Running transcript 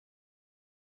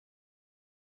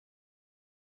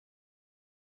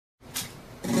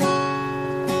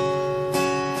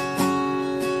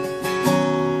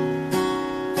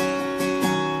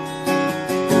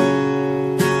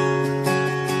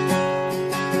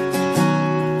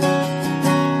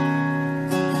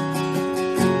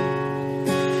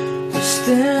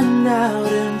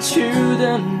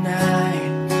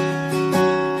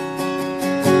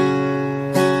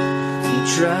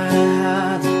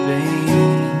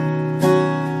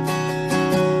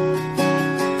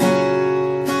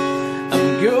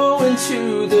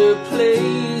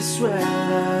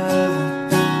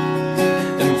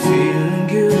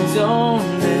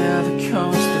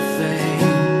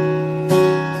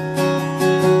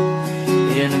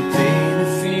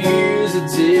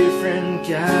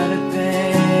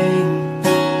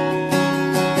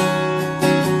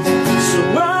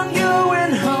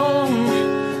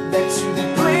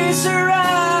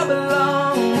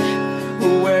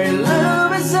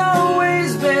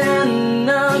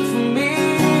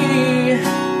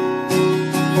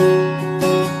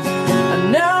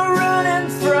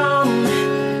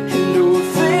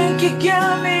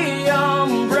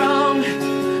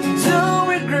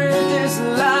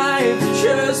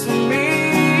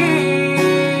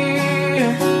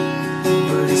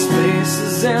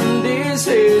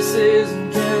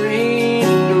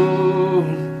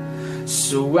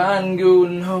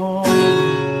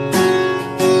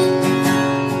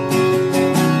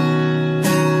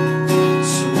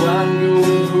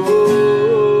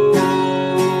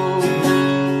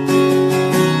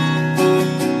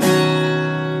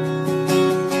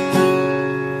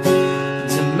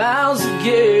miles are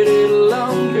getting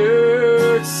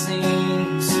longer, it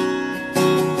seems.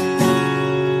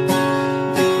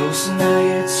 The closer I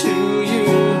get to you,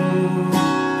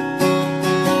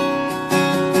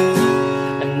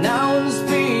 and I will just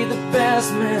be the best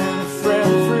man, a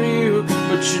friend for you,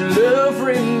 but your love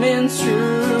remains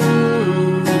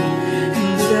true,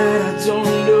 and that I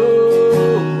don't know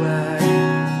why.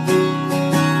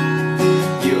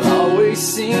 You always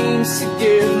seems to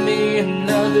give me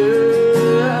another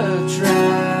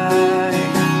try.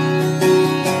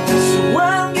 So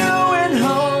I'm going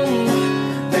home,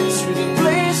 back to the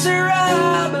place where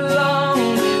I belong,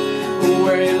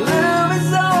 where your love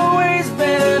has always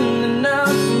been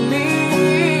enough for me.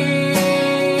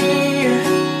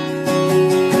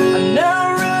 I'm not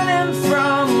running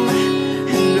from,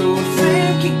 and don't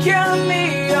think you got me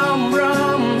on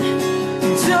wrong.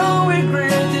 Don't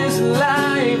regret this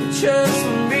life just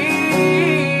for me.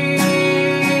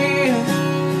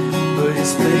 But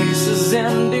these places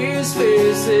and these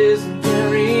faces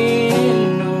carrying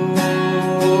no.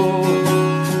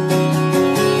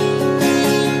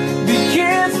 Be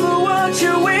careful what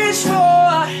you wish for,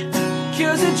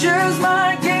 'cause you just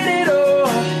might get it all.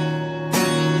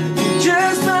 You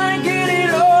just might get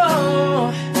it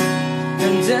all,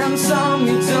 and then some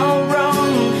you don't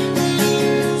wrong.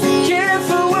 Be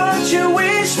careful what you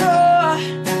wish for,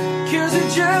 'cause you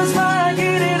just might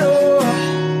get it all.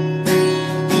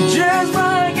 You just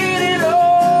might get it all,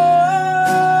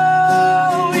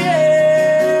 yeah.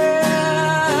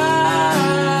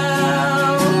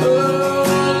 Oh,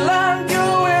 I'm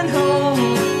going home,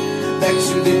 back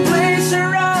to the place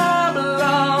where I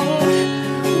belong,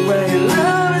 where your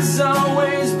love has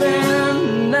always been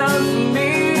enough for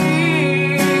me.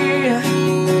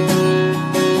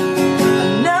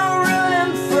 I'm not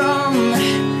running from,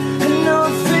 and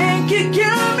don't think you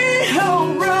got me all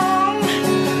wrong.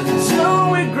 Don't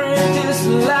regret this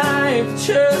life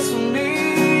just for me.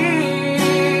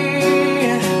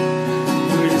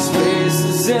 But these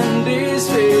faces and these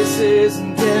faces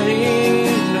and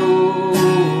getting no.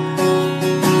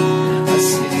 I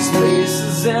see these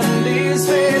places and these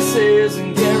faces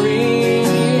and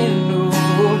getting no.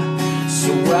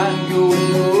 So I'm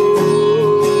going home.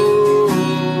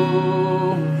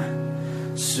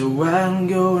 So I'm